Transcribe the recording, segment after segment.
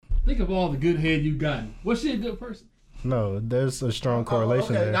Think of all the good head you've gotten. Was she a good person? No, there's a strong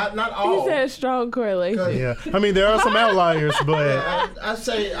correlation there. Not all. He said strong correlation. Yeah, I mean there are some outliers, but I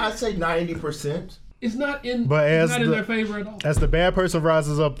say 90%. It's not in. But it's as not in the- their favor at all. as the bad person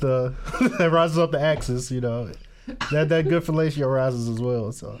rises up the axis, you know, that good fellatio rises as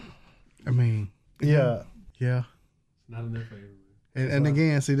well. So I mean, yeah. Not in their favor. and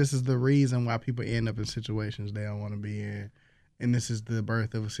again, see, this is the reason why people end up in situations they don't want to be in. And this is the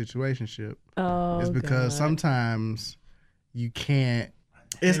birth of a situationship. Oh, It's because God. sometimes you can't.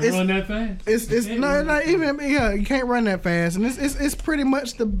 It's run that fast. It's no, not even. Yeah, you can't run that fast, and it's pretty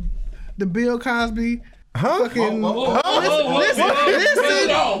much the Bill Cosby. Fucking. Listen. I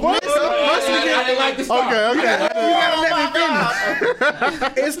didn't like the start. Okay. You gotta let me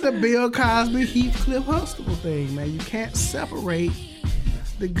finish. It's the Bill Cosby Heathcliff Huxtable thing, man. You can't separate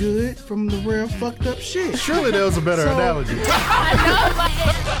the good from the real fucked up shit. Surely there was a better analogy. It's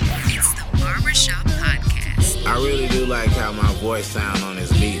the Barbershop Podcast. I really do like how my voice sound on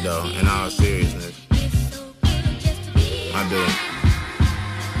this beat, though, in all seriousness. I do.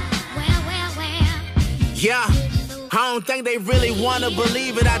 Yeah, I don't think they really wanna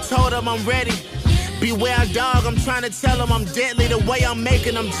believe it. I told them I'm ready. Beware, dog, I'm trying to tell them I'm deadly. The way I'm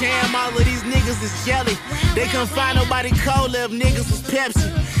making them jam, all of these niggas is jelly. They couldn't find nobody cola if niggas was Pepsi.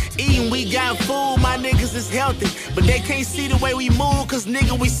 Eating, we got food, my niggas is healthy. But they can't see the way we move, cause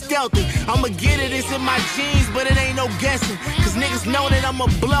nigga, we stealthy. I'ma get it, it's in my jeans, but it ain't no guessing. Cause niggas know that I'ma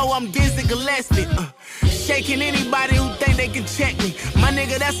blow, I'm Dizzy Gillespie. Shaking anybody who think they can check me. My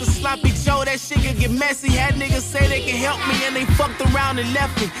nigga, that's a sloppy Joe, that shit can get messy. Had niggas say they can help me and they fucked around and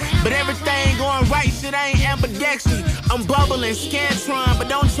left me. But everything going right, shit ain't ambidextrous. I'm bubbling, Scantron, but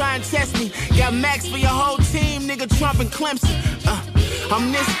don't try and test me. Got Max for your whole team, nigga, Trump and Clemson. I'm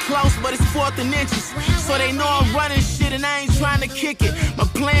this close, but it's 4th and inches. So they know I'm running shit and I ain't trying to kick it. My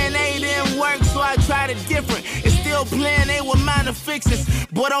plan A didn't work, so I tried it different. It's still plan A with minor fixes.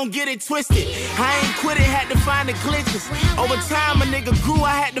 Boy, don't get it twisted. I ain't quit it, had to find the glitches. Over time, a nigga grew,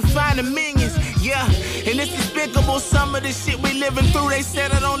 I had to find the minions. Yeah, and it's despicable, some of the shit we living through. They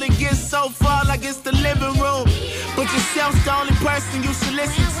said it only gets so far, like it's the living room. But yourself's the only person you should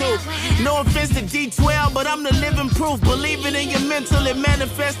listen to. No offense to D12, but I'm the living proof. Believing in your mental, it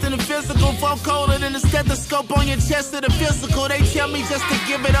manifests in the physical. Far colder than the stethoscope on your chest of the physical. They tell me just to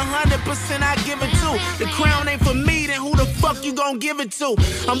give it 100%, I give it too. The crown ain't for me, then who the fuck you gon' give it to?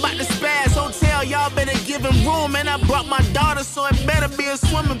 I'm about to spaz hotel, y'all better give him room. And I brought my daughter, so it better be a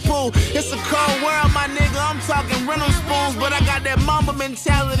swimming pool. It's a cold world, my nigga, I'm talking rental spoons. But I got that mama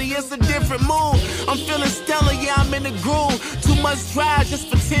mentality, it's a different mood. I'm feeling stellar, yeah, I'm in the groove. Too much drive just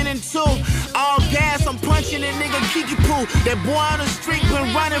for 10 and 2. All gas, I'm punching that nigga Kiki Poo. That boy on the street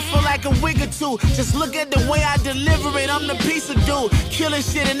been running for like a week or two. Just look at the way I deliver it, I'm the piece of dude. Killing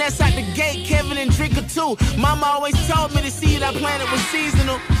shit and that's out the gate, Kevin and Drinker too. Mama always told me the seed I planted was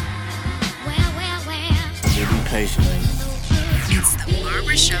seasonal. Be patient, nigga. It's the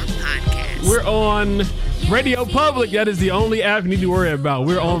Barbershop Podcast. We're on Radio Public. That is the only app you need to worry about.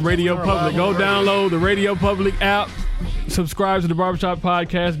 We're on Radio Public. Go download the Radio Public app. Subscribe to the Barbershop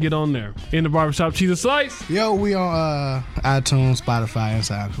Podcast. Get on there. In the Barbershop Cheese and Slice. Yo, we on iTunes, Spotify, and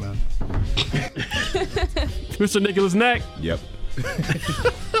SoundCloud. Mr. Nicholas Knack. Yep.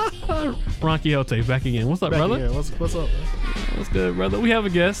 Ron Quixote back again. What's up, brother? Yeah, what's up, man? What's good, brother? We have a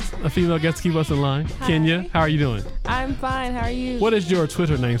guest, a female guest to keep us in line. Hi. Kenya, how are you doing? I'm fine. How are you? What is your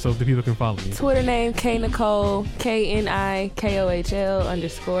Twitter name so the people can follow you? Twitter name K Nicole KNIKOHL_.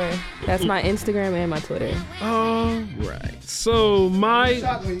 That's my Instagram and my Twitter. All right. So my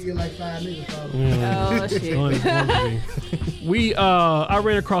Shocked when you get like 5 niggas Oh shit. I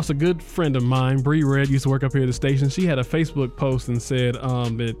ran across a good friend of mine, Bree Red, used to work up here at the station. She had a Facebook post and said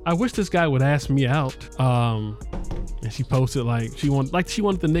that I wish this guy would ask me out. And she posted like she wanted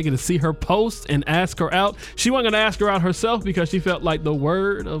the nigga to see her post and ask her out. She wasn't gonna ask her out herself because she felt like the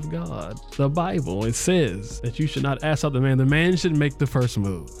word of God, the Bible, it says that you should not ask out the man. The man should make the first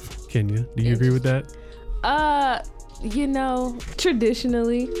move. Kenya, do you agree with that? You know,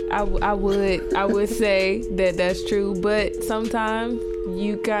 traditionally, I would say that that's true, but sometimes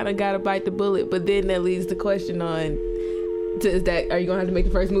you kind of gotta bite the bullet. But then that leaves the question on: are you gonna have to make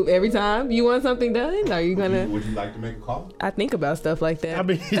the first move every time you want something done? Are you gonna? Would you like to make a call? I think about stuff like that. I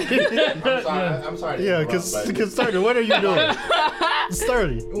mean, I'm sorry. yeah, because Sturdy, what are you doing?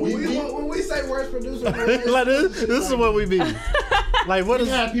 Sturdy. When we say worst producer, Like this is what we mean. Like what We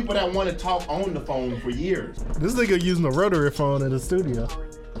is have people that want to talk on the phone for years. this nigga using a rotary phone in the studio?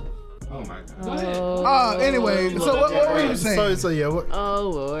 Oh my God. anyway, so what were you saying? So yeah, what, Oh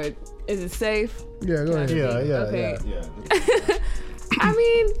Lord, is it safe? Yeah, go ahead. yeah. Okay. Yeah. I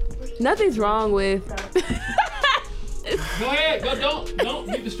mean, Nothing's wrong with. Go ahead.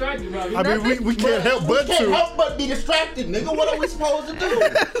 Don't be distracted, Robbie. I mean, we can't help but We can't to. help but be distracted, nigga. What are we supposed to do?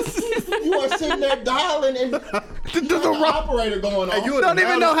 You are sitting there dialing and the operator going on. You Don't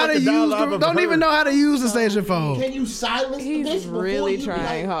even know how to use. Don't even know how to use the station phone. Can you silence He's this before really you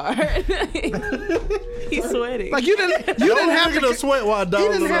trying like, hard. He's sweating. Like you didn't have to sweat while He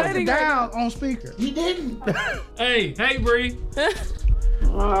didn't downloading. have to dial on speaker. He didn't. Hey, Bree.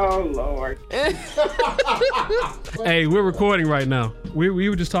 Oh, Lord. Hey, we're recording right now. We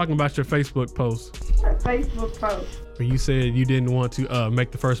were just talking about your Facebook post. A Facebook post. Where you said you didn't want to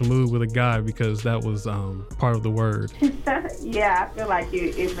make the first move with a guy because that was part of the word. Yeah, I feel like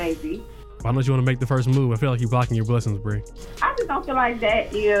it may be. Why don't you want to make the first move? I feel like you're blocking your blessings, Bree. I just don't feel like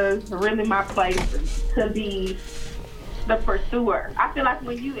that is really my place to be the pursuer. I feel like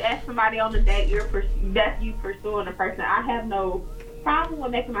when you ask somebody on a date, that's you pursuing a person. I have no problem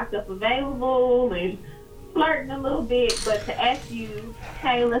with making myself available and flirting a little bit, but to ask you,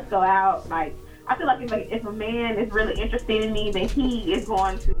 hey, let's go out, like, I feel like if a man is really interested in me, then he is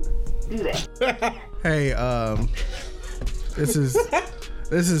going to do that. Hey, this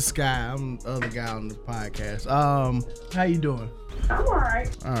is Sky. I'm the other guy on the podcast. How you doing? I'm all right.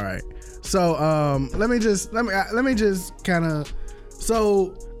 All right. So, let me just kind of.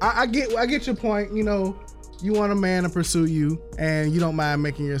 So, I get your point. You know, you want a man to pursue you, and you don't mind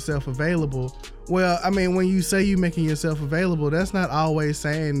making yourself available. Well, I mean, when you say you making yourself available, that's not always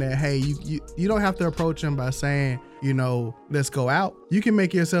saying that. Hey, you don't have to approach him by saying, you know, let's go out. You can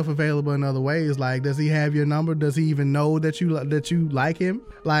make yourself available in other ways. Like, does he have your number? Does he even know that you like him?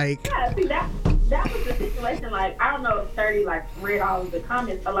 Like, yeah, see that was the situation. Like, I don't know if 30 like read all of the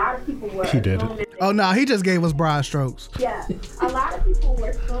comments. A lot of people were. He did it. Oh no, he just gave us broad strokes. Yeah, a lot of people were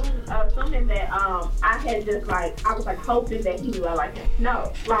assuming that I had just like I was like hoping that he knew I liked him.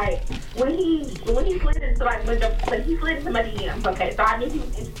 No, like when he slid into like when he slid into my DMs. Okay, so I knew he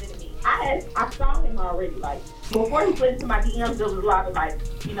was interested in me. I saw him already. Like before he slid into my DMs, there was a lot of like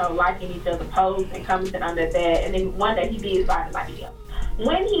liking each other's posts and commenting under that. And then one day he did slide in my DMs.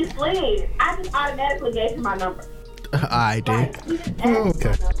 When he slid, I just automatically gave him my number. I did. Like, he just asked my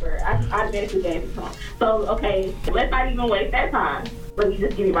number. I automatically gave it to him. So, okay, let's not even waste that time. Let me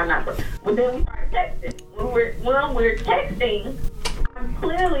just give you my number. But then we started texting. When we're texting, I'm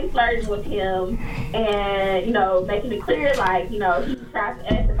clearly flirting with him and, making it clear, like, he tried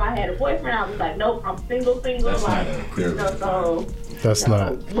to ask if I had a boyfriend. I was like, nope, I'm single. That's like, not clear. So, That's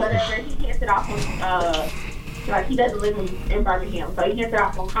not. Whatever. He hinted off on, like, he doesn't live in Birmingham. So he hinted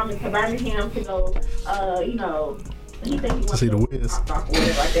off on coming to Birmingham to go, he said he wants See the to whiz.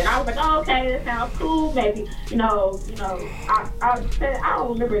 like that. I was like, oh, okay, that sounds cool. Maybe, I said, I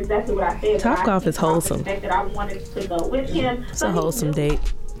don't remember exactly what I said. Top Golf is wholesome. That I wanted to go with him. It's a wholesome date.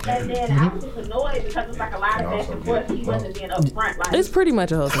 And then I was just annoyed because it was like a lot of back and forth. He wasn't being upfront. Like, It's pretty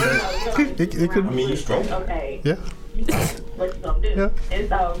much a wholesome date. It could. I mean, you stroke. Okay. Yeah. What you gonna do? Yeah. And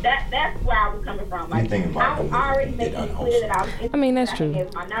so that's where I was coming from. Like, I was already making it clear that I was interested. I mean, that's true.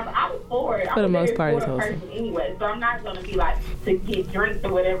 My number. I was forward. For the most part, it's I'm a very wholesome. person anyway, so I'm not gonna be like to get drinks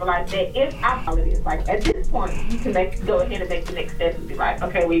or whatever like that. If I all it is, like at this point, you can go ahead and make the next step and be like,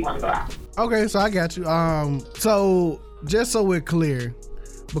 okay, we want to go out. Okay, so I got you. So just so we're clear,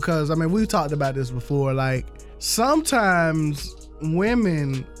 because I mean we've talked about this before. Like sometimes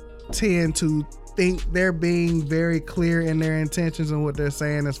women tend to think they're being very clear in their intentions and what they're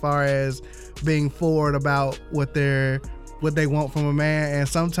saying as far as being forward about what they want from a man, and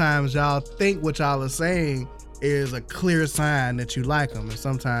sometimes y'all think what y'all are saying is a clear sign that you like them. And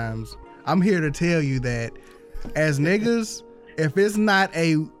sometimes I'm here to tell you that as niggas, if it's not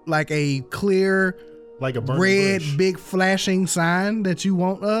a clear Like a burning red bush. big flashing sign that you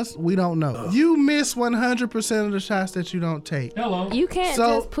want us, we don't know. You miss 100% of the shots that you don't take. Hello. You can't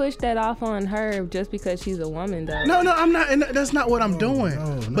So- just push that off on her just because she's a woman, though. No, I'm not. And that's not what I'm doing. no,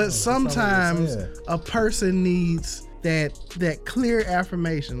 but that's not what I'm sometimes saying. a person needs that clear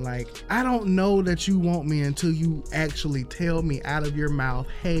affirmation. Like, I don't know that you want me until you actually tell me out of your mouth,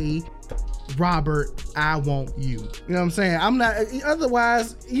 hey, Robert, I want you. You know what I'm saying? I'm not.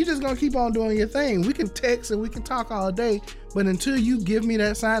 Otherwise, you just gonna keep on doing your thing. We can text and we can talk all day, but until you give me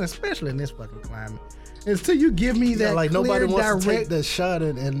that sign, especially in this fucking climate, until you give me that like clear, nobody wants to take direct. that shot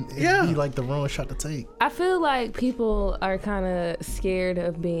and Yeah. be like the wrong shot to take. I feel like people are kind of scared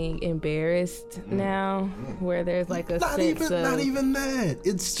of being embarrassed now, where there's like a Not sense of. even that.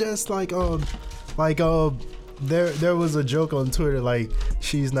 It's just like there was a joke on Twitter like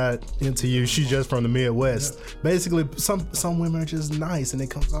she's not into you, she's just from the Midwest. Basically, some women are just nice and it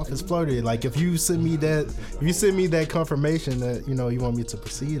comes off as flirty. Like if you send me that confirmation that you want me to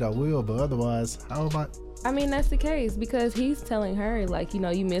proceed, I will. But otherwise, how about? I mean, that's the case because he's telling her, like, you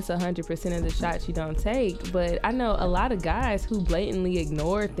miss 100% of the shots you don't take. But I know a lot of guys who blatantly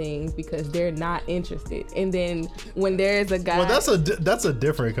ignore things because they're not interested. And then when there's a guy... Well, that's a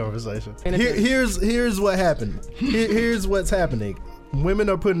different conversation. Here's what happened. Here's what's happening. Women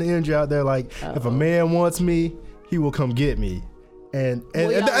are putting the energy out there like, if a man wants me, he will come get me. No. Are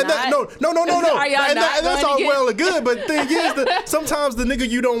y'all and that's all get... well and good. But the thing is that sometimes the nigga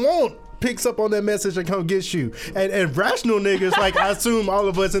you don't want picks up on that message and come get you. And rational niggas, like I assume all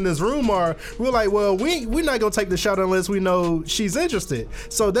of us in this room we're like, well, we're not gonna take the shot unless we know she's interested.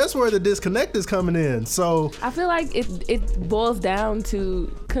 So that's where the disconnect is coming in. So I feel like it boils down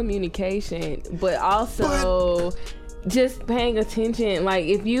to communication, but also just paying attention. Like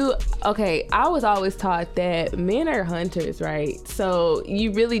I was always taught that men are hunters, right? So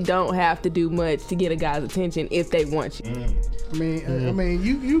you really don't have to do much to get a guy's attention if they want you. I mean,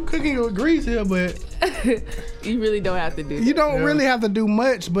 you cooking your grease here, but you really don't have to do that. You don't really have to do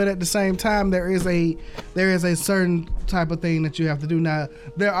much, but at the same time, there is a certain type of thing that you have to do. Now,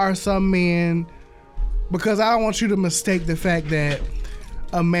 there are some men, because I don't want you to mistake the fact that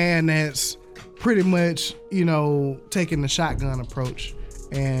a man that's pretty much, taking the shotgun approach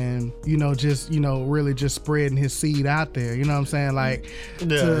and, really just spreading his seed out there. You know what I'm saying? Like,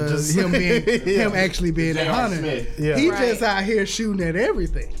 him actually being a hunter. Yeah. He's just out here shooting at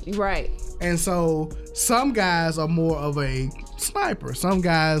everything. Right. And so some guys are more of a sniper. Some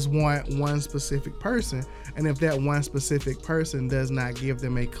guys want one specific person. And if that one specific person does not give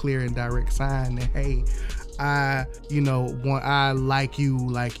them a clear and direct sign that, hey, I like you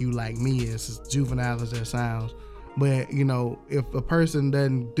like me, as juvenile as that sounds. But, if a person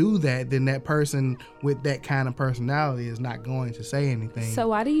doesn't do that, then that person with that kind of personality is not going to say anything. So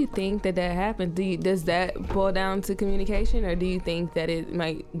why do you think that happens? Does that boil down to communication, or do you think that it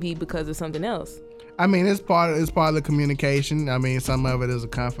might be because of something else? I mean, it's part of the communication. I mean, some of it is a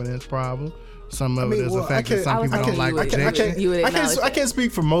confidence problem. Some of it is the fact that some people don't like rejection. I can't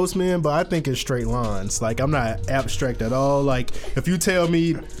speak for most men, but I think it's straight lines. Like, I'm not abstract at all. Like, if you tell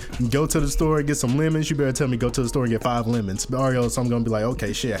me go to the store and get some lemons, you better tell me go to the store and get 5 lemons. Or else I'm gonna be like,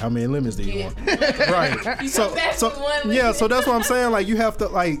 okay, shit, how many lemons do you want? Right. So that's what I'm saying. Like, you have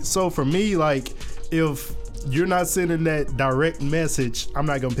to so for me, like, if you're not sending that direct message, I'm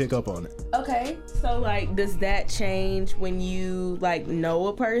not gonna pick up on it. Okay, so does that change when you know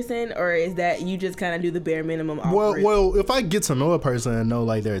a person, or is that you just kind of do the bare minimum? Well, if I get to know a person and know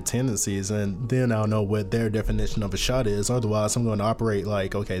their tendencies, and then I'll know what their definition of a shot is. Otherwise, I'm going to operate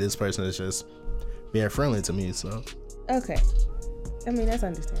like, okay, this person is just being friendly to me. So okay. I mean, that's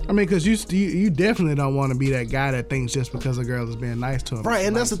understandable. I mean, because you definitely don't want to be that guy that thinks just because a girl is being nice to him. Right,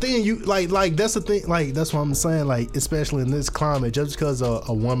 and that's the thing. You that's the thing. Like, that's what I'm saying. Like, especially in this climate, just because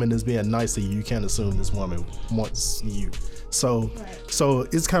a woman is being nice to you, you can't assume this woman wants you. So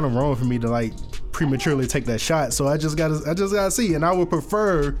it's kind of wrong for me to prematurely take that shot. So I just gotta see. And I would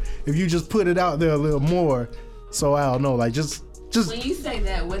prefer if you just put it out there a little more. So I don't know. Like, just when you say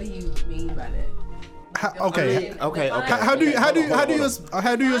that, what do you mean by that? How do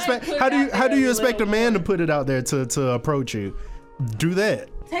you expect a man to put it out there to approach you? Do that.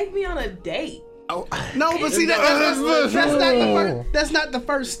 Take me on a date. Oh. No, but see that's not the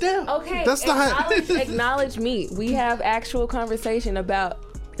first step. Okay, that's acknowledge me. We have actual conversation about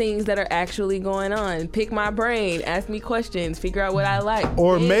things that are actually going on. Pick my brain, ask me questions, figure out what I like.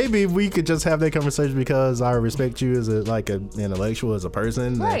 Or maybe we could just have that conversation because I respect you as an intellectual, as a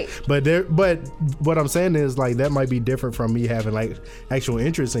person. Right. But what I'm saying is that might be different from me having actual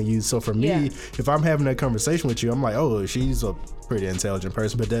interest in you. So for me, if I'm having that conversation with you, I'm like, oh, she's a pretty intelligent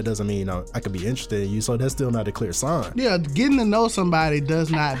person, but that doesn't mean I could be interested in you. So that's still not a clear sign. Yeah, getting to know somebody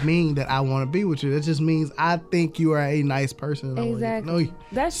does not mean that I want to be with you. That just means I think you are a nice person. And exactly. I want to know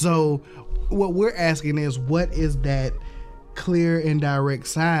you. So what we're asking is, what is that clear and direct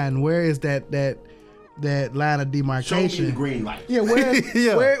sign? Where is that line of demarcation? Show me the green light. Yeah,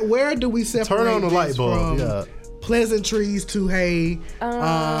 where do we separate? Turn on the light bulb. From pleasantries to hey,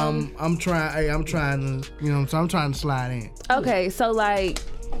 I'm trying to, so I'm trying to slide in. Okay, so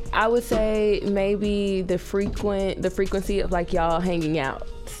I would say maybe the frequency of y'all hanging out.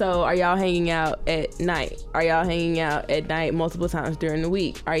 So are y'all hanging out at night? Are y'all hanging out at night multiple times during the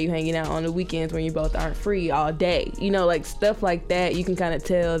week? Are you hanging out on the weekends when you both aren't free all day? You know, like stuff like that. You can kind of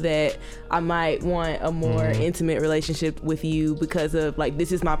tell that I might want a more intimate relationship with you because of like,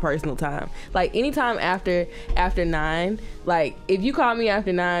 this is my personal time. Like anytime after 9, like if you call me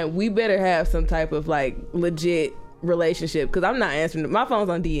after 9, we better have some type of like legit relationship, because I'm not answering. My phone's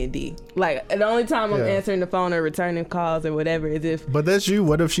on D&D. Like the only time I'm answering the phone or returning calls or whatever is if. But that's you.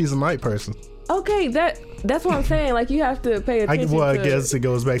 What if she's a night person? Okay, that's what I'm saying. Like you have to pay attention. I guess it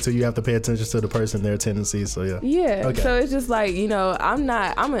goes back to you have to pay attention to the person, their tendencies. So yeah. Yeah. Okay. So it's just like, you know, I'm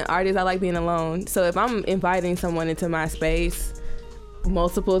an artist. I like being alone. So if I'm inviting someone into my space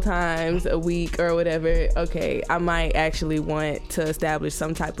multiple times a week or whatever, okay, I might actually want to establish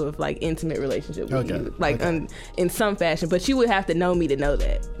some type of like intimate relationship with you, like in some fashion. But you would have to know me to know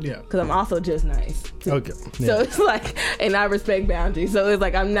that. Yeah. Because I'm also just nice. Okay. Yeah. So it's like, and I respect boundaries. So it's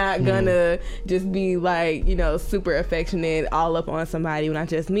like I'm not gonna just be like, you know, super affectionate all up on somebody when I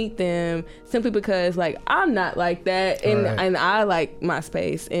just meet them, simply because like I'm not like that, and I like my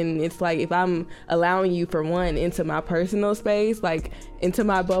space. And it's like if I'm allowing you for one into my personal space, like into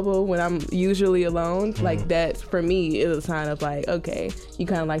my bubble when I'm usually alone, like that for me is a sign of like, okay, you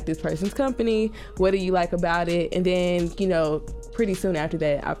kind of like this person's company. What do you like about it? And then, you know, pretty soon after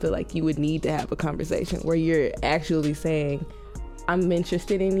that, I feel like you would need to have a conversation where you're actually saying, I'm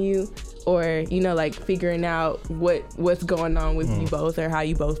interested in you, or, you know, like figuring out what's going on with you both, or how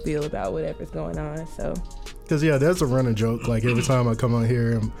you both feel about whatever's going on. So because there's a running joke, like every time I come on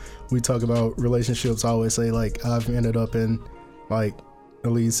here and we talk about relationships, I always say like I've ended up in like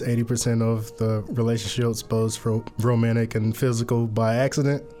at least 80% of the relationships, both romantic and physical, by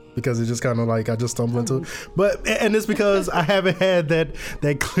accident, because it just kind of like I just stumble into it. But and it's because I haven't had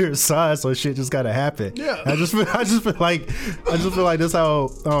that clear side, so shit just gotta happen. Yeah. I just feel like that's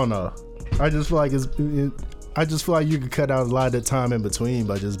how, I don't know. I just feel like I just feel like you could cut out a lot of the time in between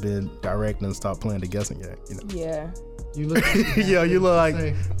by just being direct and stop playing the guessing game. You know? Yeah. You look. You look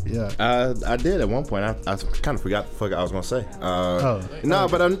like. Yeah. I did at one point. I kind of forgot the fuck I was gonna say. No,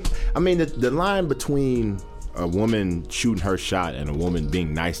 but I mean the line between a woman shooting her shot and a woman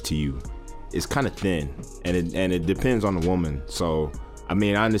being nice to you is kind of thin, and it depends on the woman. So I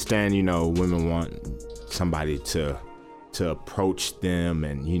mean, I understand, you know, women want somebody to approach them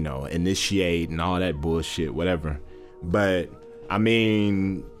and, you know, initiate and all that bullshit, whatever. But I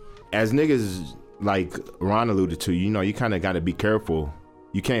mean, as niggas, like Ron alluded to, you know, you kind of got to be careful.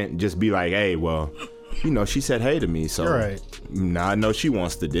 You can't just be like, hey, well, you know, she said hey to me, so now I know she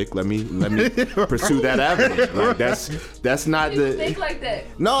wants the dick. Let me pursue that avenue. Like that's not the. Think like that.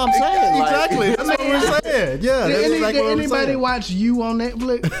 No, I'm saying exactly. Like, that's what we're saying. Yeah. Did anybody watch You on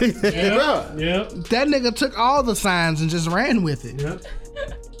Netflix? Yeah. That nigga took all the signs and just ran with it. Yep.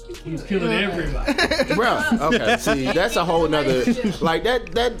 He's killing everybody. Bro, okay, see, that's a whole nother, like,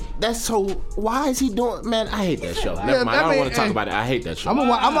 that's so, why is he doing, man, I hate that show. Never mind, I don't want to talk about it, I hate that show. I'm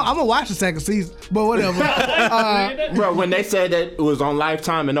gonna watch the second season, but whatever. Bro, when they said that it was on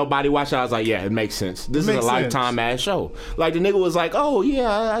Lifetime and nobody watched it, I was like, yeah, it makes sense. This is a Lifetime ass show. Like, the nigga was like, oh,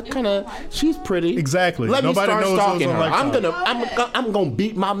 yeah, I kind of, she's pretty. Exactly. Let Nobody me start knows stalking her. Lifetime. I'm gonna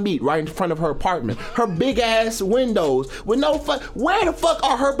beat my meat right in front of her apartment. Her big ass windows with no fuck, where the fuck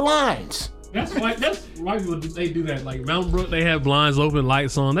are her blinds? That's why they do that. Like Mountain Brook, they have blinds open,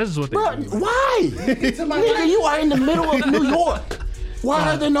 lights on. That's just what they do. Why? Nigga, you are in the middle of New York. Why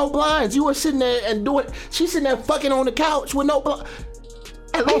are there no blinds? You were sitting there and she's sitting there fucking on the couch with no blinds.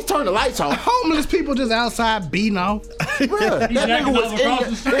 At least turn the lights off. Homeless people just outside beating off. Bruh,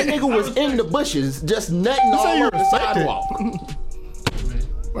 that nigga was in the bushes just nutting all over the sidewalk.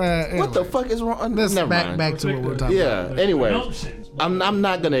 Anyway, what the fuck is wrong? Let's Never mind. back to what we're talking about. Yeah. Anyway, I'm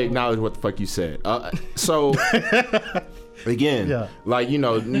not gonna acknowledge what the fuck you said. So again, like, you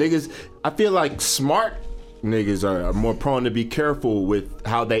know, niggas. I feel like smart niggas are more prone to be careful with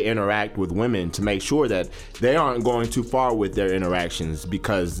how they interact with women to make sure that they aren't going too far with their interactions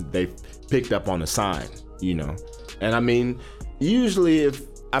because they picked up on a sign, you know. And I mean, usually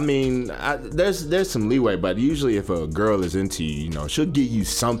there's some leeway, but usually if a girl is into you, you know, she'll give you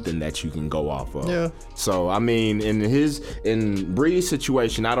something that you can go off of. Yeah. So I mean, in Bree's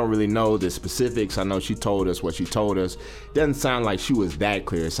situation, I don't really know the specifics. I know she told us what she told us. Doesn't sound like she was that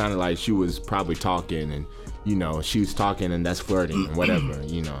clear. It sounded like she was probably talking and, you know, she was talking and that's flirting and whatever.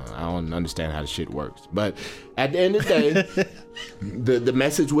 You know, I don't understand how the shit works. But at the end of the day, the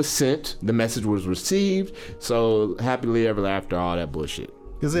message was sent, the message was received. So happily ever after, all that bullshit.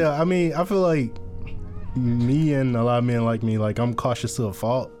 Cause I mean, I feel like me and a lot of men like me, like I'm cautious to a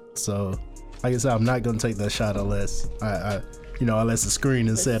fault. So like I said, I'm not gonna take that shot unless I unless the screen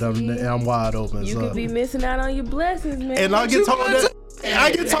is set, I'm wide open. You could be missing out on your blessings, man. And I get told that.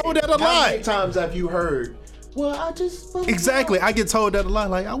 I get told that a lot. How many times have you heard? Well, I just exactly. I get told that a lot.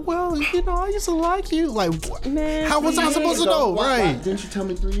 Like, well, I used to like you. Like, man, how was I supposed to know? Why didn't you tell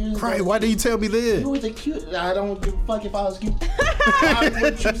me 3 years ago? Right. Why didn't you tell me then? You was a cute. I don't give a fuck if I was cute. Why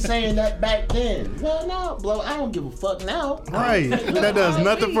would you saying that back then? Well, now, blow. I don't give a fuck now. Right. That does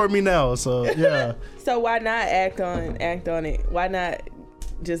nothing for me now. So yeah. So why not act on it? Why not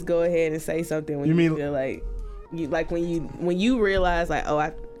just go ahead and say something when you feel like when you realize like, oh,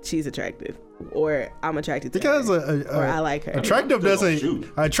 she's attractive. Or I'm attracted to because her. Or I like her. Attractive doesn't.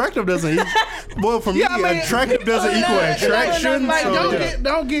 Well, for me, attractive doesn't equal attraction. Like,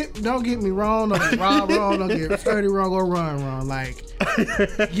 don't get me wrong. Don't get Rob wrong. Don't get Sturdy wrong or Ron wrong. Like,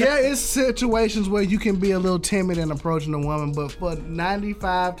 yeah, it's situations where you can be a little timid in approaching a woman, but for 90 to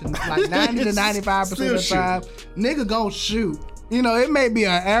 95% of the time, nigga gon' shoot. It may be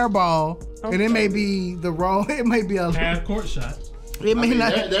an air ball, and it may be the wrong. It may be a half court shot. There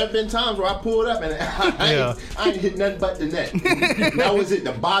have been times where I pulled up and I ain't hit nothing but the net. That was it,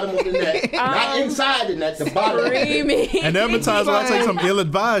 the bottom of the net. Not inside the net, the bottom. And there have been times where I take some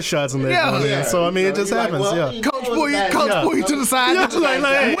ill-advised shots in there. Yeah. So, it just happens, Coach pull you to the side.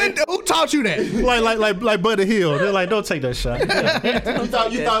 Who taught you that? Like Buddy Hill. They're like, don't take that shot. You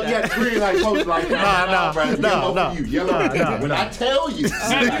thought you had to green like Coach, like, nah, yellow. When I tell you.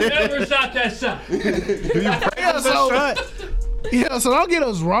 I never shot that shot. Do you practice that shot? Yeah, so don't get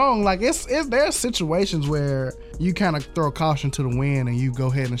us wrong. Like, there are situations where you kind of throw caution to the wind and you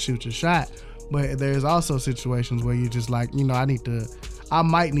go ahead and shoot your shot. But there's also situations where you're just like, I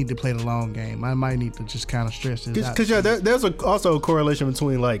might need to play the long game. I might need to just kind of stress this out. Because there's also a correlation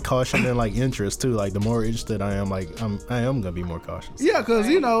between like caution and like interest too. Like the more interested I am, like I am gonna be more cautious. Yeah, because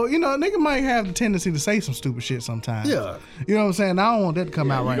nigga might have the tendency to say some stupid shit sometimes. Yeah, you know what I'm saying. I don't want that to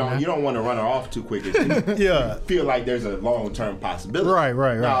come out right now. You don't want to run her off too quick. You feel like there's a long term possibility.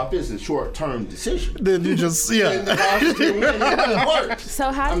 Right. Now, if it's a short term decision, then you just then the it works.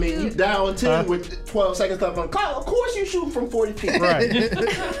 So how do you down 10 with 12 seconds left on the clock? Of course you shoot from 40 feet. Right.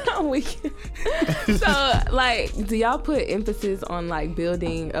 So, like, do y'all put emphasis on like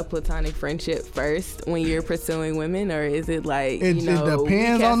building a platonic friendship first when you're pursuing women, or is it like it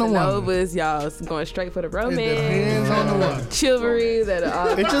depends on the woman? Y'all going straight for the romance? It depends on the woman. Chivalry that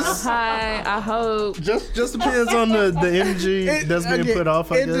are high. I hope just depends on the energy that's being put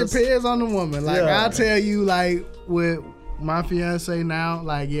off. I guess it depends on the woman. Like I'll tell you, like with my fiance now,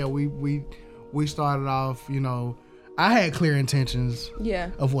 like we started off, I had clear intentions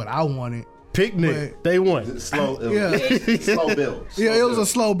of what I wanted. Picnic, day one. Slow build. It was a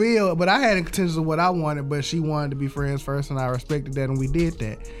slow build, but I had intentions of what I wanted, but she wanted to be friends first, and I respected that, and we did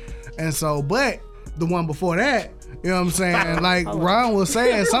that. And so, but the one before that, you know what I'm saying? Like Ron was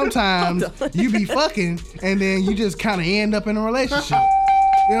saying, sometimes you be fucking, and then you just kind of end up in a relationship.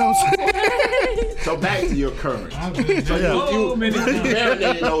 You know what I'm saying? So back to your current. You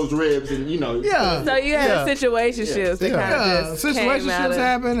marinated those ribs, and Yeah. So you had situationships that kind of just situationships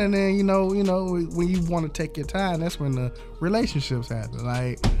happen, and then when you want to take your time, that's when the relationships happen.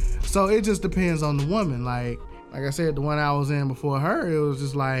 Like, so it just depends on the woman. Like I said, the one I was in before her, it was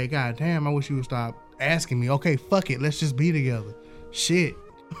just like, God damn, I wish you would stop asking me. Okay, fuck it, let's just be together. Shit.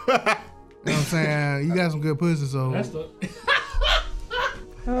 You know what I'm saying? You got some good pussy, so.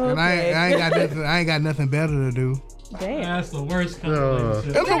 And I ain't got nothing better to do. Damn. That's the worst kind of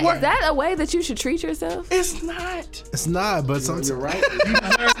relationship. Is that a way that you should treat yourself? It's not. It's not, but sometimes you're right.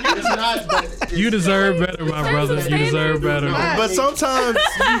 It's not, but you deserve better, my brother. You deserve better. But sometimes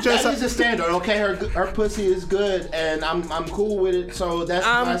you just that is a standard. Okay, her pussy is good, and I'm cool with it. So that's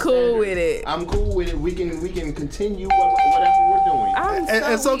I'm cool with it. I'm cool with it. We can continue whatever we're doing.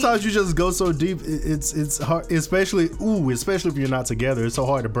 And sometimes you just go so deep. It's hard, especially if you're not together. It's so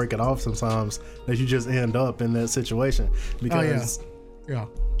hard to break it off sometimes that you just end up in that situation because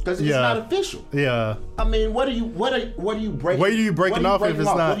because it's not official. Yeah. I mean, what are you breaking? Where are you breaking off if it's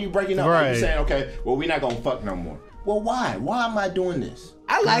not? What are you breaking off? Right. Are you saying, okay, well, we're not gonna fuck no more? Well, why? Why am I doing this?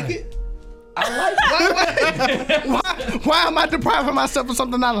 I like it. I like it. Why am I depriving myself of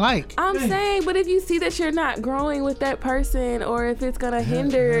something I like? I'm saying, but if you see that you're not growing with that person, or if it's gonna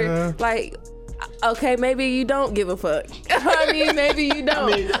hinder, like, okay, maybe you don't give a fuck. I mean, maybe you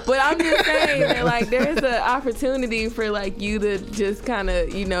don't. But I'm just saying that, like, there's an opportunity for, like, you to just kind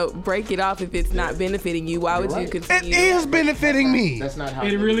of, break it off if it's not benefiting you. Why would you continue? It is benefiting me. That's not how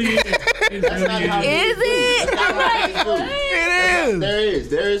it really is. That's not how is it? It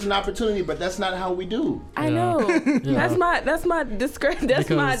There is an opportunity, but that's not how we do. I know. That's my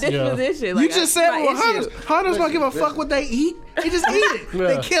disposition. You just said, well, hunters don't give a fuck what they eat. They just eat it.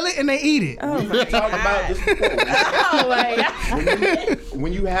 They kill it and they eat it. We talked about this before. Oh my God.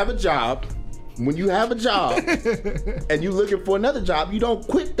 When you have a job, and you're looking for another job, you don't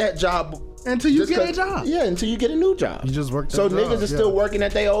quit that job until you get a job. Yeah, until you get a new job. You just work that So job, niggas are still working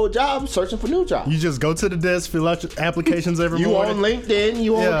at their old job, searching for new jobs. You just go to the desk, fill out your applications every morning. You on LinkedIn,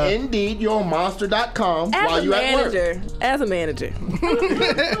 you on Indeed, you on Monster.com while you at work. As a manager.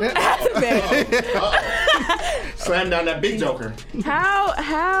 Slam down that big joker.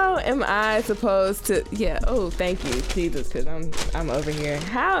 How am I supposed to? Yeah. Oh, thank you, Jesus, because I'm over here.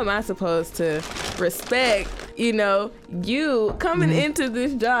 How am I supposed to respect? You coming into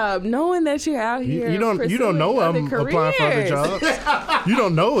this job, knowing that you're out here. You don't know I'm applying for other jobs. You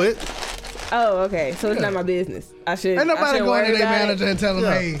don't know it. Oh, okay. So it's not my business. I should. Ain't nobody going to their manager and telling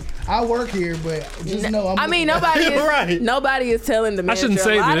them, "Hey, I work here, but just know I'm." Nobody is. Right. Nobody is telling the manager I shouldn't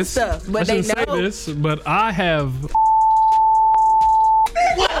say a lot this. of stuff, but I they shouldn't know. say this, but I have.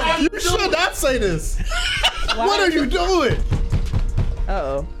 You should not say this. What are you doing?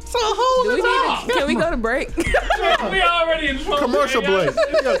 Uh-oh. So hold it up. Can we go to break? We already in trouble. Commercial break.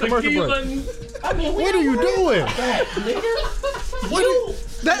 Yeah, commercial break. I mean, What are you doing?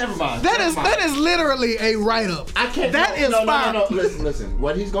 Never mind. That is literally a write-up. I can't. That is fine. No. Listen.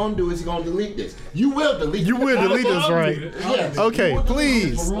 What he's gonna do is he's gonna delete this. You will delete. You will delete this, right? Yes. Okay, You will delete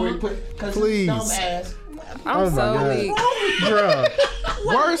this please. before you put- 'cause his Please. dumb ass- I'm so weak. Bruh.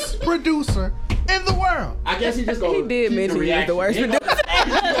 Worst producer in the world. I guess he just gonna. He did keep mention the he was the worst reaction.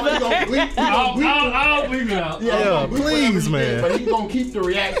 He's gonna bleep- I'll leave it out. Yeah, he's gonna bleep please, whatever he did, man. But he's gonna keep the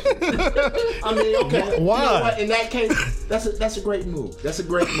reaction. I mean, okay. Why? You know what? In that case, that's a great move. That's a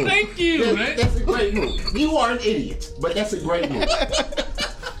great move. Thank you, man. That's a great move. You are an idiot, but that's a great move.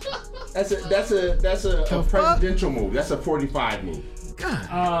 That's a presidential move. That's a 45 move.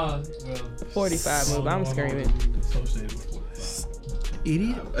 45 move. I'm screaming.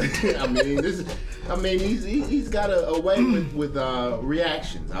 Idiot. He's got a way with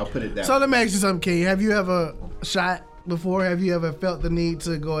reactions. I'll put it that So way. let me ask you something, King. Have you ever shot before? Have you ever felt the need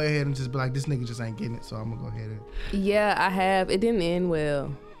to go ahead and just be like, this nigga just ain't getting it, so I'm gonna go ahead and... Yeah, I have. It didn't end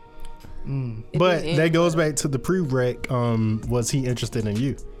well. But that goes back to the pre-rec. Was he interested in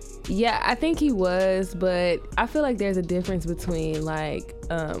you? Yeah, I think he was, but I feel like there's a difference between like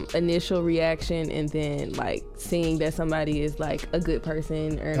initial reaction and then like seeing that somebody is like a good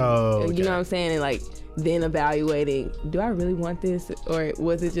person or you know what I'm saying, and like then evaluating, do I really want this, or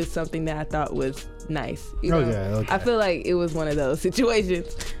was it just something that I thought was nice? You know? Okay. I feel like it was one of those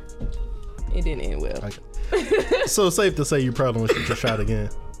situations. It didn't end well. Okay. So safe to say you probably won't shoot your shot again.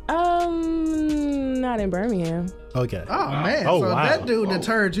 Not in Birmingham. Okay. Oh man. Oh, so wow. that dude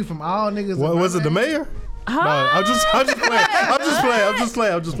deterred you from all niggas. What was it? The mayor? Huh? No, I'm just playing.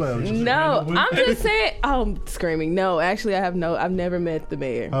 No, I'm just saying. I'm screaming. No, actually, I've never met the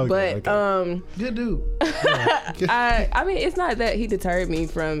mayor. Okay, but good dude. I mean, it's not that he deterred me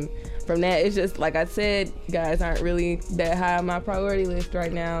from that. It's just like I said, guys aren't really that high on my priority list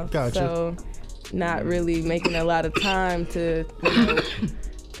right now. Gotcha. So, not really making a lot of time to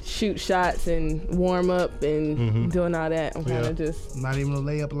shoot shots and warm up and doing all that. I'm kind of just not even a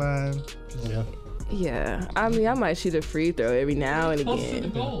layup line. Yeah, I mean, I might shoot a free throw every now and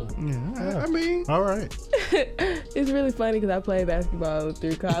again. I mean, all right. It's really funny because I played basketball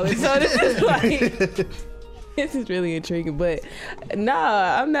through college, so this is like this is really intriguing. But I'm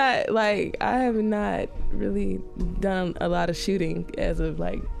not like I have not really done a lot of shooting as of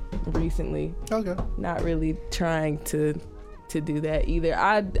like recently. Okay. Not really trying to do that either.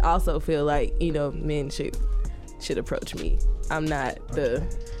 I also feel like men should approach me. I'm not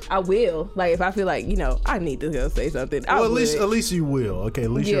I will. Like, if I feel like, I need to go say something, I Well, would. at least you will. Okay,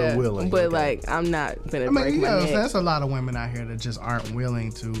 at least you're willing. But, okay. like, I'm not going to break my neck. That's a lot of women out here that just aren't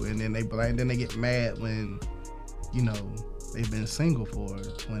willing to, and then they get mad when, they've been single for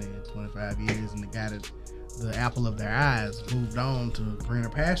 20, 25 years, and the apple of their eyes moved on to greener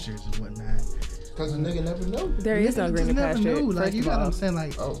pastures and whatnot. Because the nigga never knew. There is no greener pasture. Like, you know what I'm saying?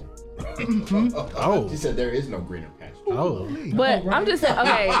 Like, oh. She said there is no greener pasture. Oh. But I'm just saying,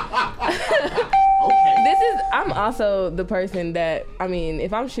 okay. I'm also the person that,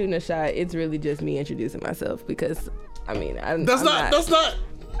 if I'm shooting a shot, it's really just me introducing myself because, That's not.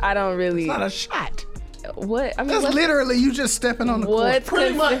 I don't really. It's not a shot. What? That's literally you just stepping on the court.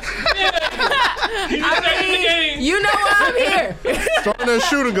 Pretty much. You know why I'm here. Starting at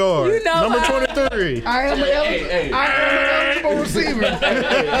shooting guard. You know number why. 23. I am triple receiver.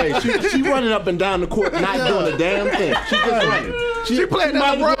 Hey, she running up and down the court, not doing a damn thing. She just running. She playing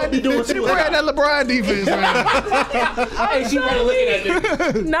that LeBron. She playing that LeBron defense right now. Hey, she running looking at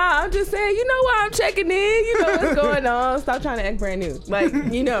niggas. Nah, I'm just saying, you know why I'm checking in. You know what's going on. Stop trying to act brand new. Like,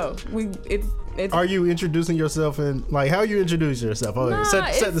 you know, it's Are you introducing yourself in like how you introduce yourself? Oh, Nah,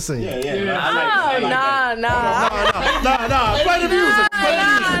 set the scene. Nah. Play the music.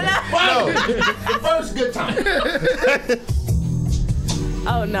 Wow. The first good time.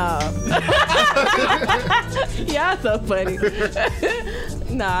 Oh no. Y'all so funny.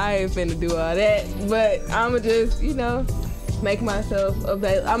 Nah, I ain't finna do all that. But I'ma just, you know, make myself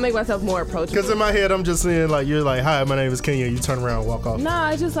available. I'll make myself more approachable. Because in my head, I'm just saying like you're like, hi, my name is Kenya. You turn around and walk off. Nah,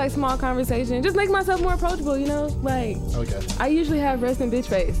 it's just like small conversation. Just make myself more approachable, you know? Like, Okay. I usually have resting bitch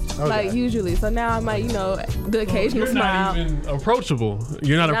face. Okay. Like, usually. So now I might, you know, the occasional You're smile. not even approachable.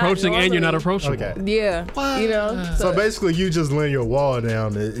 You're not Not approaching and you're not normally. approachable. Okay. Yeah. You know? So basically, you just laying your wall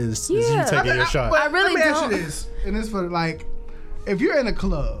down is you Yeah. taking your shot. I really Let me ask don't. you this, and this for like, if you're in a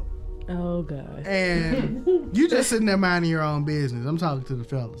club Oh, God. and you just sitting there minding your own business, I'm talking to the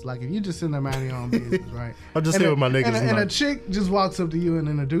fellas. Like, if you just sitting there minding your own business, right? I'm just And here a- with my niggas. And a tonight. chick just walks up to you and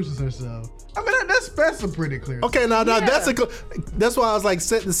introduces herself. I mean, that's a pretty clear. Okay, now that's why I was like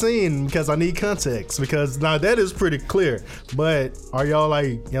set the scene because I need context because now that is pretty clear. But are y'all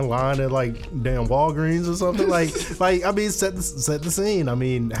like in line at like damn Walgreens or something? like I mean set the scene. I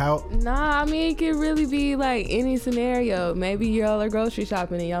mean how? Nah, I mean, it could really be like any scenario. Maybe y'all are grocery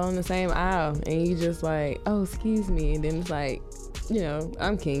shopping and y'all in the same aisle and you just like, oh, excuse me. And then it's like, you know,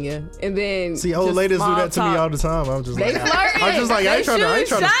 I'm Kenya. And then See, old just ladies do small that to me talk. all the time. I'm just They like, flirting. I'm just like, I ain't They trying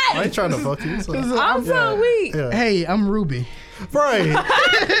shooting shots. to fuck you. So, I'm so weak. yeah. Hey, I'm Ruby. Right.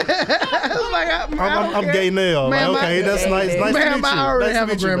 Like, I'm gay now. Like, Ma'am, okay, that's nice. Nice to Ma'am, meet you. I already Nice to have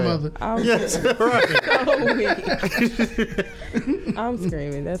a meet you, ma'am. grandmother. I'm Yes, right. so weak. I'm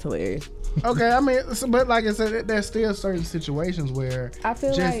screaming. That's hilarious. Okay, I mean, but like I said, there's still certain situations where I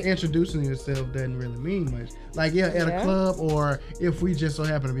feel just like- introducing yourself doesn't really mean much. Like, yeah, at a Yeah. club, or if we just so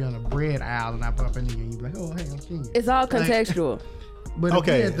happen to be on a bread aisle and I bump into you and you be like, oh, hey, I'm Kenya. It's all contextual. But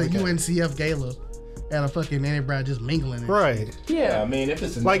Okay, if we at the okay. UNCF gala at a fucking everybody just mingling and Right. Yeah. I mean, if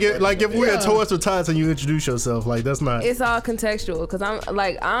it's Like if we're at Toys for Tots and you introduce yourself, like that's not. It's all contextual because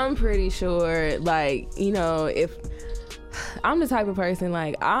I'm pretty sure, like, you know, if I'm the type of person,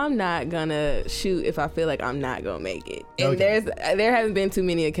 like, I'm not gonna shoot if I feel like I'm not gonna make it. And Okay. there haven't been too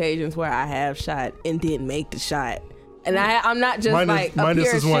many occasions where I have shot and didn't make the shot. And I'm not just like a minus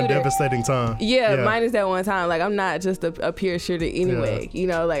pure is one shooter. devastating time. Yeah, minus that one time. Like, I'm not just a pure shooter anyway. You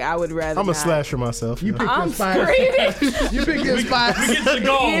know, like, I would rather I'm a not. slasher myself. you yeah. pick I'm your spots. screaming. You pick your spots. Get the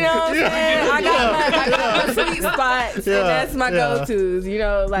goal. You know what I'm saying? I got my sweet spots, Yeah, and that's my yeah. go-tos. You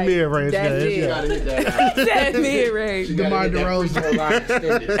know, like Mid-range, that's yeah, it. You gotta hit that. That's mid-range. DeMar DeRozan.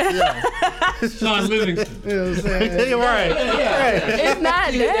 Sean Livingston. You know what I'm saying? You're right. It's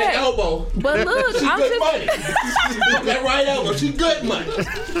not that. Elbow. But look, She I'm good just, money. That right elbow. She good money.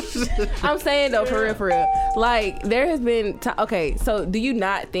 I'm saying though, for real. Like, there has been okay, so do you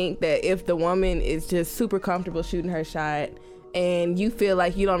not think that if the woman is just super comfortable shooting her shot and you feel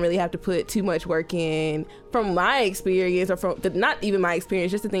like you don't really have to put too much work in, from my experience, or from not even my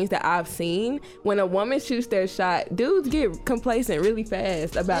experience, just the things that I've seen, when a woman shoots their shot, dudes get complacent really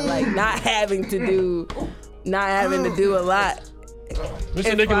fast about like not having to do a lot. Mr.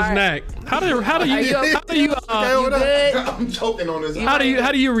 If Nicholas I- Knack. How do you You good? I'm choking on this. how do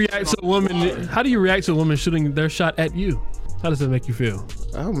you react to a woman? How do you react to a woman shooting their shot at you? How does that make you feel?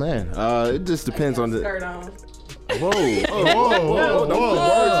 Oh man, it just depends on the. Skirt on. Whoa, whoa, don't put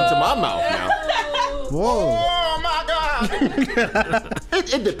words into my mouth now. Whoa. Oh my god.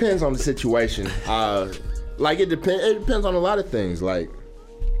 It depends on the situation. Like it depends on a lot of things. Like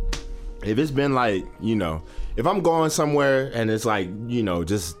if it's been like, you know, if I'm going somewhere and it's like, you know,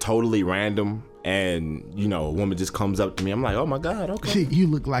 just totally random and, you know, a woman just comes up to me, I'm like, oh my God, okay. You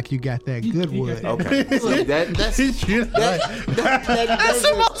look like you got that good wood. Okay. Look, that's That's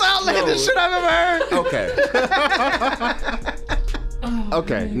the most outlandish shit I've ever heard. Okay.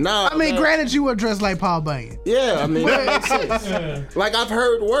 Okay. No. I mean, granted, you were dressed like Paul Bunyan. Yeah, I mean, that makes sense. Like, I've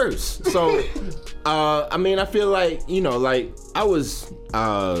heard worse. So, I mean, I feel like, you know, like, I was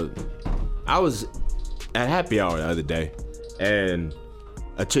at happy hour the other day, and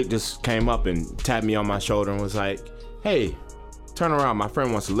a chick just came up and tapped me on my shoulder and was like, hey, turn around, my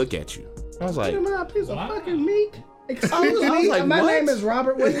friend wants to look at you. I was like, Am I a piece of fucking meat? I Excuse was me, like, my what? name is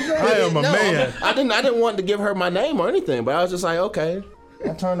Robert. What is your I am a man. I didn't want to give her my name or anything, but I was just like, okay.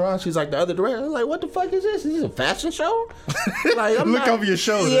 I turned around. She's like, the other director. I was like, what the fuck is this? Is this a fashion show? Like, I'm Look over your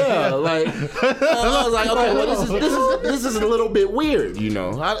shoulder. Yeah, like I was like, okay, well, this is a little bit weird, you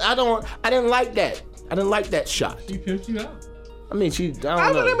know. I didn't like that. I didn't like that shot. She pimped you out. I mean, I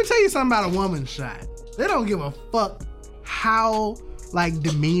don't know. Let me tell you something about a woman's shot. They don't give a fuck how like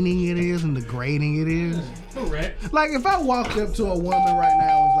demeaning it is and degrading it is. Correct. Like if I walked up to a woman right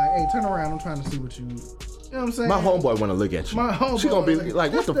now and was like, "Hey, turn around. I'm trying to see what you." You know what I'm saying? My homeboy want to look at you. My homeboy. She gonna be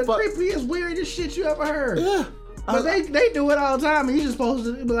like, what the fuck? That's the creepiest, weirdest shit you ever heard. Yeah. But they do it all the time, and you just supposed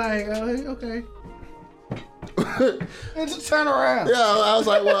to be like, okay. And just turn around. Yeah, I was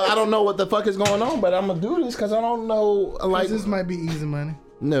like, well, I don't know what the fuck is going on, but I'm gonna do this because I don't know. Like, this might be easy money.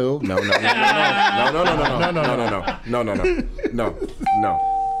 No.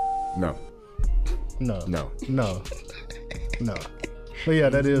 But yeah,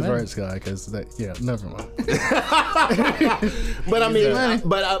 that is right, Sky. Because never mind. But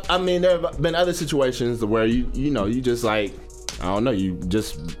I mean, there have been other situations where you just like, I don't know, you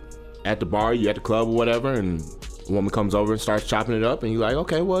just at the bar, you at the club or whatever, and a woman comes over and starts chopping it up, and you're like,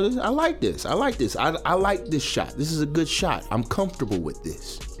 okay, well, I like this. I like this shot. This is a good shot. I'm comfortable with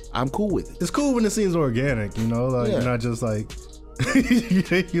this. I'm cool with it. It's cool when it seems organic, you know, like you're not just like.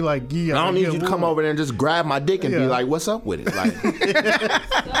 You like, I don't need you to come over there and just grab my dick and be like, "What's up with it?" Like,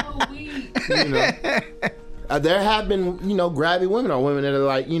 So weak. you know, there have been, grabby women or women that are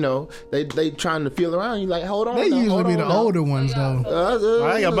like, they trying to feel around. You like, hold on. They usually be the older ones though.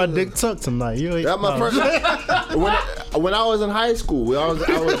 I got my dick tucked tonight. That's my first. When I was in high school, I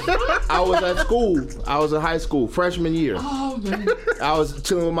was at school. I was in high school, freshman year. Oh man. I was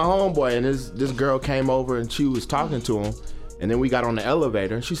chilling with my homeboy, and this girl came over and she was talking to him. And then we got on the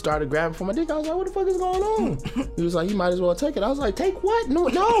elevator and she started grabbing for my dick. I was like, what the fuck is going on? He was like, you might as well take it. I was like, take what? No,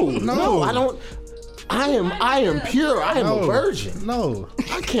 I don't. I am pure. I am a virgin. No.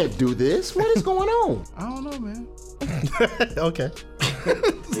 I can't do this. What is going on? I don't know, man. Okay.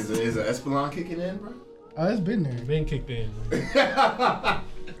 Is an Espelon kicking in, bro? Oh, it's been there. Been kicked in.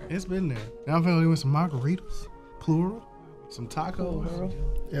 It's been there. Now I'm finna give me some margaritas, plural, some tacos.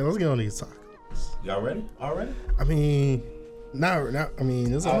 Yeah, let's get on these tacos. Y'all ready? All ready? I mean,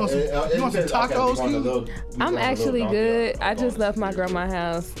 it's You want some tacos? I'm actually good. I just left my grandma's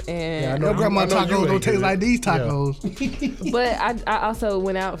house, and Your grandma tacos don't taste like these tacos. but I also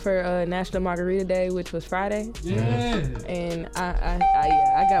went out for National Margarita Day, which was Friday. Yeah. And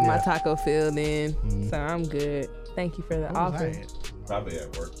I got my taco filled in, so I'm good. Thank you for the offer. Probably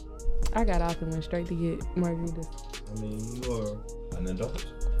at work. I got off and went straight to get margaritas. I mean, you are an adult.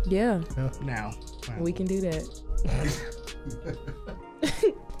 Yeah. Now. We can do that.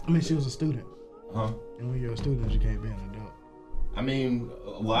 I mean, she was a student. Huh? And when you're a student, you can't be an adult. I mean,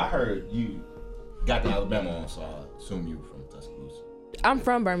 well, I heard you got to Alabama on, so I assume you were from Tuscaloosa. I'm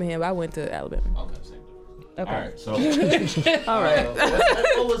from Birmingham, but I went to Alabama. Okay, same difference. Okay. All right, so All right.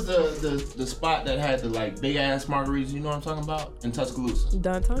 what was the spot that had the like big ass margaritas? You know what I'm talking about in Tuscaloosa?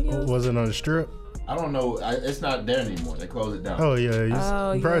 D'Antonio? Was it on the strip? I don't know. It's not there anymore. They closed it down. Oh yeah, you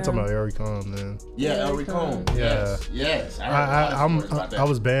probably yeah. talking about Eric Cohn, man. Yeah, El Ricon. Yeah. Yes. I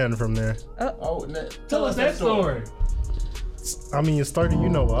was banned from there. Oh, Tell us that story. I mean, it started. You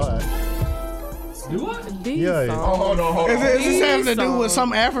know why? Do I? These Yeah. songs. Oh, hold on. Is this having to do with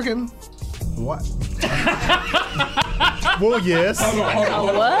some African? What? Well, yes. Hold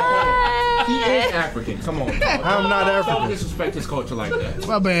on. What? He is African. Come on. I'm not Don't African. disrespect his culture like that.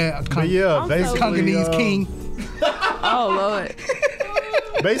 My bad. But yeah, basically, Congolese king. Oh, Lord.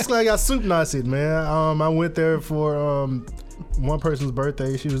 basically, I got soup Nazi, man. I went there for one person's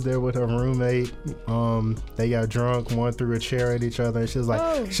birthday. She was there with her roommate. They got drunk. One threw a chair at each other. And she was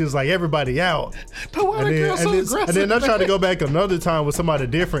like, everybody out. And then I tried to go back another time with somebody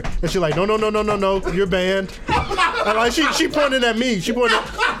different, and she's like, no, you're banned. And like she pointed at me. She pointed.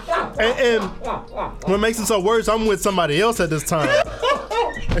 And what makes it so worse, I'm with somebody else at this time.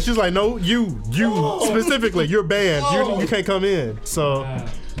 And she's like, no, you specifically, you're banned. You can't come in. So, yeah.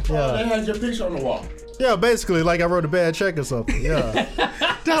 They had your picture on the wall. Yeah, basically, like I wrote a bad check or something. Yeah.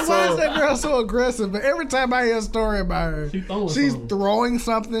 Why is that girl so aggressive? But every time I hear a story about her, she's throwing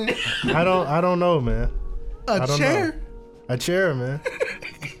something. I don't know, man. A chair? A chair, man.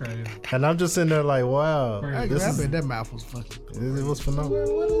 And I'm just sitting there like, wow. I bet that mouth was fucking. It was phenomenal.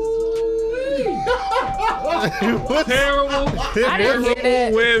 Terrible. I didn't hear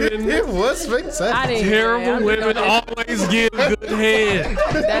that. Women. It was spectacular. I didn't hear Terrible that. women always give good head.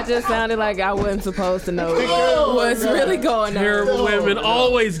 That just sounded like I wasn't supposed to know what's really going on. Terrible women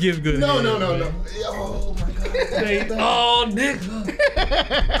always give good head. No. Oh my god. Oh, nigga.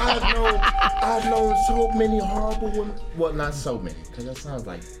 I've known so many horrible women. Well, not so many, because that sounds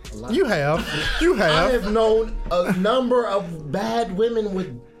like a lot. You have. I have known a number of bad women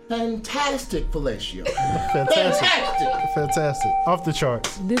with fantastic fellatio. Fantastic. Off the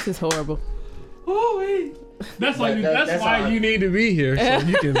charts. This is horrible. That's why you need to be here, so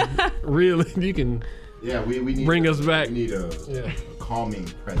you can Yeah, we need bring us back. We need a calming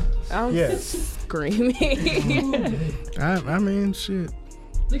presence. I'm screaming. I mean, shit.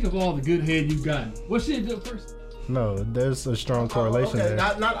 Think of all the good head you've gotten. Was she a good person? No, there's a strong correlation there.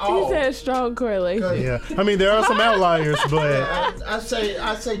 Not all. He said strong correlation. Yeah, I mean there are some outliers, but I say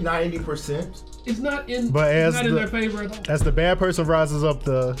 90%. It's not in. But it's as not in their favor at all. As the bad person rises up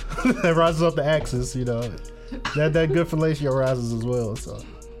the axis, you know, that good fellatio rises as well. So,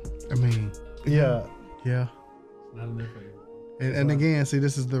 I mean, yeah. Not in their favor. And again, see,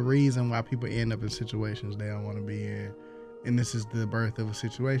 this is the reason why people end up in situations they don't want to be in. And this is the birth of a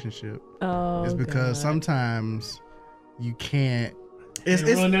situationship. Oh, it's because sometimes you can't. It's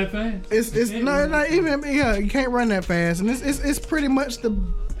run that fast. It's not even. Yeah, you can't run that fast, and it's pretty much the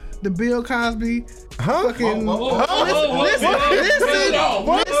Bill Cosby. Fucking. Listen.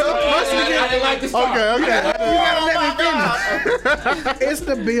 I didn't like this. Okay. You gotta let me finish. It's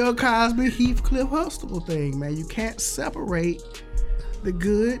the Bill Cosby, Heathcliff Huxtable thing, man. You can't separate the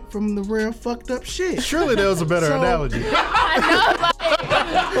good from the real fucked up shit. Surely there was a better analogy. I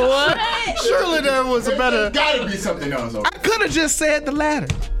know, like, what? Surely there was a better. There's gotta be something else. I could have just said the latter.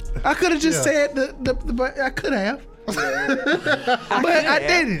 I could have just said the I could have. But I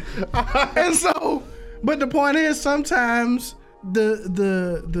didn't. And so, but the point is, sometimes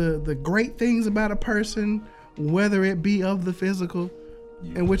the great things about a person, whether it be of the physical,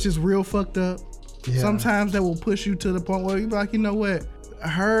 and which is real fucked up, sometimes that will push you to the point where you be like, you know what?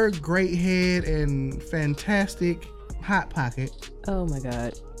 Her great head and fantastic hot pocket. Oh my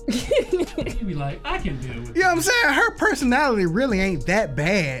God. You'd be like, I can deal with it. You know what I'm saying? Her personality really ain't that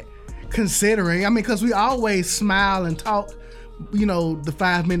bad, considering. I mean, because we always smile and talk, you know, the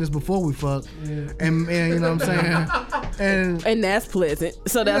 5 minutes before we fuck, and you know what I'm saying, and that's pleasant.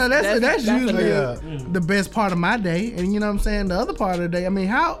 So that's usually the best part of my day, and you know what I'm saying. The other part of the day, I mean,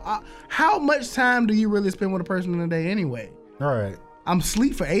 how much time do you really spend with a person in a day anyway? All right, I'm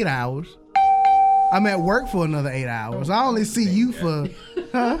asleep for 8 hours. I'm at work for another 8 hours. I only see you for,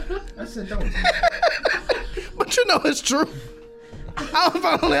 I said don't. But you know it's true.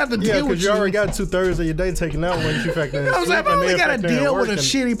 I only have to deal with because you already got 2/3 of your day taken out when you factor in. You know what I'm saying? If I only got to deal with a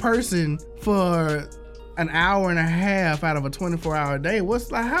shitty shitty. person for an hour and a half out of a 24-hour day,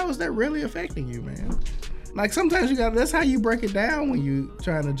 how is that really affecting you, man? Like sometimes that's how you break it down when you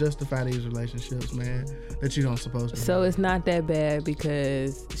trying to justify these relationships, man, that you don't supposed to. So it's not that bad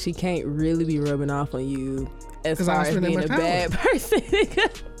because she can't really be rubbing off on you as far as being a bad person.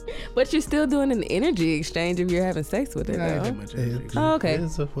 But you're still doing an energy exchange if you're having sex with her, though. Oh, okay.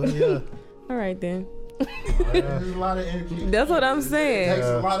 All right, then. There's a lot of energy. That's what I'm saying. It takes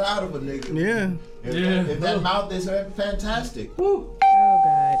a lot out of a nigga. Yeah. If that mouth is fantastic. Woo. Oh,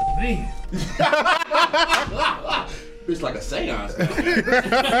 God. Man. It's like a seance.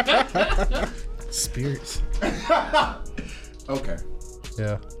 Spirits. Okay.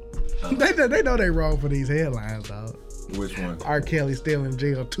 Yeah. They know they wrong for these headlines, dog. Which one? R. Kelly still in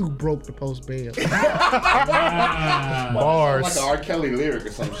jail, too broke to post bail. Bars. Like an R. Kelly lyric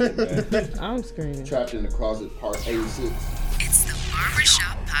or some shit, man. I'm screaming. Trapped in the Closet, part 86. It's the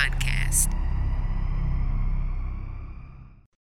Barbershop Podcast.